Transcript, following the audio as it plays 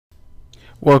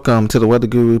Welcome to the Weather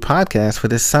Guru podcast for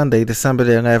this Sunday, December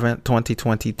the 11th,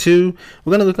 2022. We're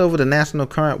going to look over the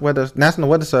National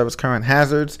Weather Service current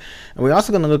hazards, and we're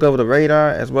also going to look over the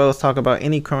radar as well as talk about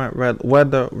any current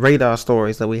weather radar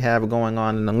stories that we have going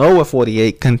on in the lower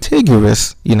 48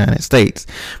 contiguous United States.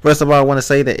 First of all, I want to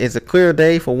say that it's a clear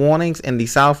day for warnings in the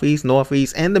southeast,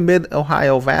 northeast, and the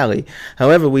mid-Ohio Valley.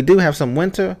 However, we do have some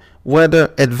winter weather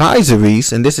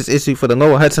advisories, and this is issued for the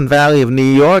lower Hudson Valley of New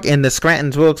York and the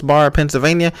Scranton, Wilkes-Barre,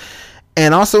 Pennsylvania,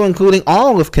 and also including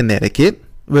all of Connecticut,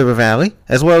 River Valley,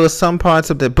 as well as some parts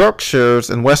of the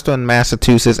Berkshires and western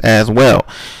Massachusetts as well.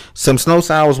 Some snow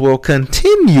showers will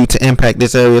continue to impact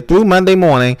this area through Monday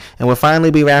morning, and we'll finally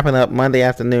be wrapping up Monday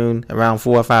afternoon around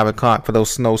 4 or 5 o'clock for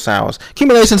those snow showers.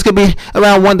 Accumulations could be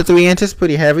around 1 to 3 inches,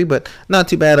 pretty heavy, but not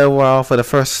too bad overall for the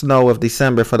first snow of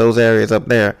December for those areas up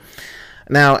there.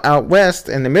 Now, out west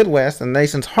in the Midwest, the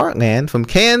nation's heartland, from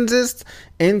Kansas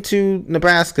into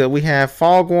Nebraska, we have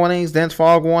fog warnings, dense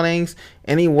fog warnings,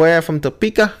 anywhere from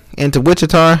Topeka into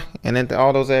Wichita and into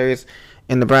all those areas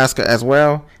in Nebraska as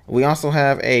well. We also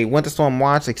have a winter storm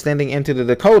watch extending into the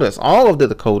Dakotas, all of the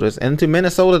Dakotas, into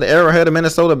Minnesota, the arrowhead of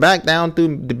Minnesota, back down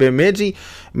through the Bemidji,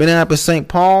 Minneapolis, St.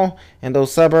 Paul, and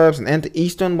those suburbs, and into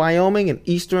eastern Wyoming and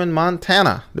eastern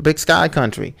Montana, the Big Sky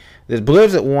Country. There's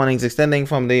blizzard warnings extending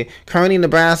from the Kearney,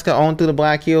 Nebraska, on through the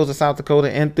Black Hills of South Dakota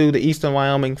and through the eastern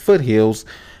Wyoming foothills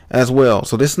as well.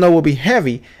 So this snow will be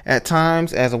heavy at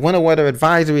times as a winter weather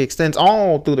advisory extends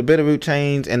all through the Bitterroot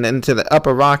chains and into the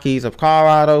upper Rockies of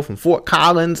Colorado, from Fort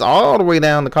Collins all the way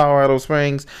down to Colorado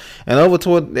Springs and over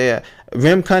toward the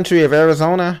rim country of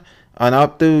Arizona and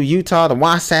up through Utah, the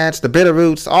Wasatch, the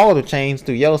Bitterroots, all the chains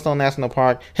through Yellowstone National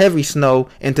Park. Heavy snow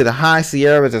into the high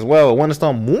Sierras as well. A winter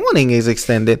storm warning is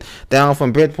extended down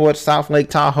from Bridgeport, South Lake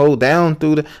Tahoe, down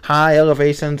through the high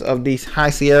elevations of these high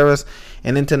Sierras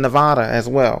and into Nevada as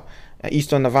well,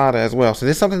 eastern Nevada as well. So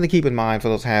there's something to keep in mind for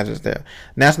those hazards there.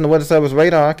 National Weather Service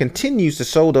radar continues to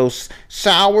show those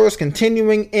showers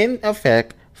continuing in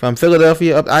effect from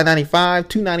Philadelphia up I-95,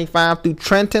 295 through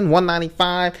Trenton,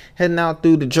 195, heading out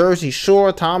through the Jersey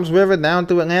Shore, Toms River, down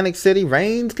through Atlantic City.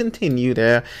 Rains continue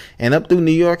there, and up through New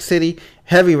York City.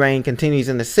 Heavy rain continues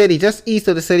in the city, just east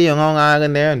of the city on Long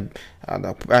Island there,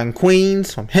 and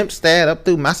Queens, from Hempstead up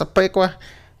through Massapequa,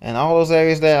 and all those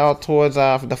areas there out towards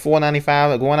the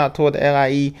 495, going out toward the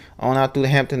LIE, on out through the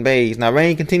Hampton Bays. Now,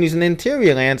 rain continues in the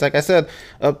interior lands, like I said,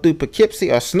 up through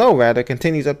Poughkeepsie, or snow rather,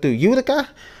 continues up through Utica,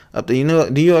 up the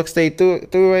New York State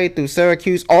Thruway, through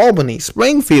Syracuse, Albany,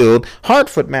 Springfield,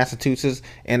 Hartford, Massachusetts,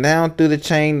 and down through the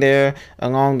chain there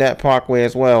along that parkway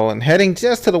as well. And heading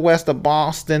just to the west of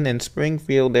Boston and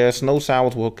Springfield there, snow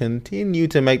showers will continue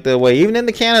to make their way. Even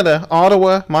into Canada,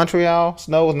 Ottawa, Montreal,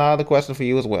 snow is not out of the question for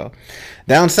you as well.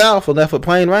 Down south, we're left with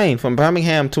plain rain from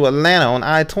Birmingham to Atlanta on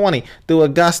I-20 through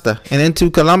Augusta and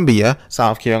into Columbia,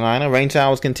 South Carolina. Rain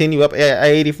showers continue up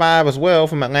I-85 as well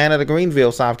from Atlanta to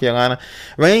Greenville, South Carolina.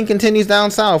 Rain continues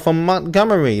down south from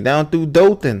Montgomery down through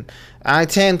Dothan,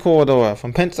 I-10 corridor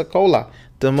from Pensacola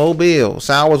to Mobile.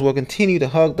 Showers will continue to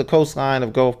hug the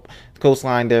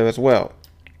coastline there as well.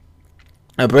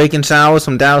 A break in showers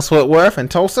from Dallas-Fort Worth and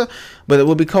Tulsa, but it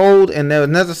will be cold, and there's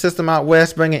another system out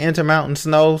west bringing intermountain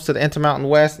snow to the intermountain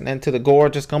west and into the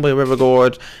gorges, Cumberland River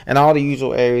Gorge, and all the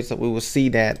usual areas that we will see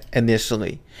that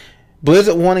initially.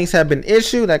 Blizzard warnings have been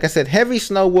issued. Like I said, heavy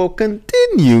snow will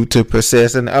continue to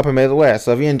persist in the upper Midwest.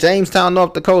 So if you're in Jamestown,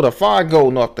 North Dakota, Fargo,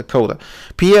 North Dakota,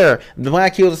 Pierre, the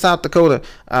Black Hills of South Dakota,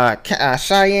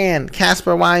 Cheyenne,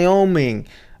 Casper, Wyoming,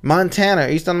 Montana,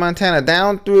 eastern Montana,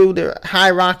 down through the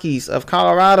high Rockies of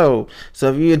Colorado.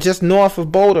 So if you're just north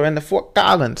of Boulder and the Fort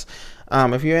Collins,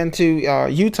 if you're into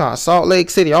Utah, Salt Lake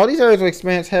City, all these areas will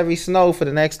experience heavy snow for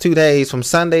the next 2 days from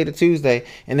Sunday to Tuesday.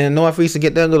 And then the Northeast will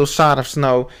get their little shot of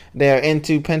snow there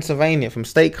into Pennsylvania, from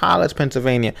State College,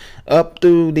 Pennsylvania, up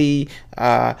through the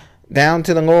down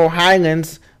to the Laurel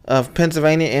Highlands of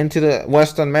Pennsylvania into the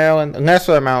western Maryland.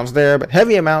 Lesser amounts there, but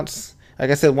heavy amounts, like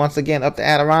I said, once again, up the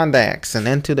Adirondacks and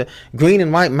into the green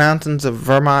and white mountains of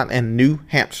Vermont and New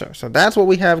Hampshire. So that's what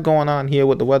we have going on here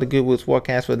with the Weather Guru's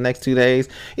forecast for the next 2 days.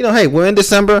 You know, hey, we're in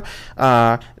December.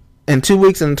 In 2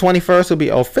 weeks, and the 21st will be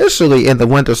officially in the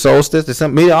winter solstice. The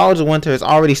meteorological winter has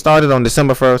already started on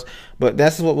December 1st, but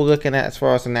that's what we're looking at as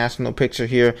far as the national picture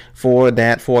here for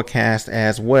that forecast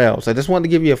as well. So I just wanted to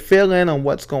give you a fill-in on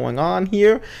what's going on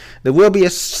here. There will be a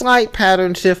slight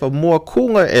pattern shift of more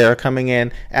cooler air coming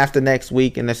in after next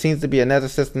week, and there seems to be another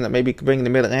system that may be bringing the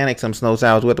Mid-Atlantic some snow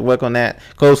showers. We'll have to work on that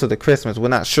closer to Christmas. We're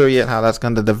not sure yet how that's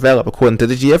going to develop according to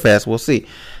the GFS. We'll see.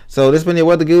 So this has been your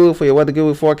Weather Guru for your Weather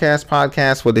Guru forecast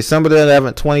podcast for December the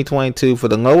 11th, 2022 for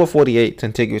the lower 48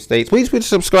 contiguous states. Please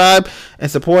subscribe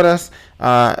and support us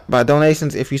by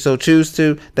donations if you so choose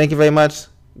to. Thank you very much.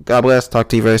 God bless. Talk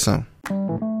to you very soon.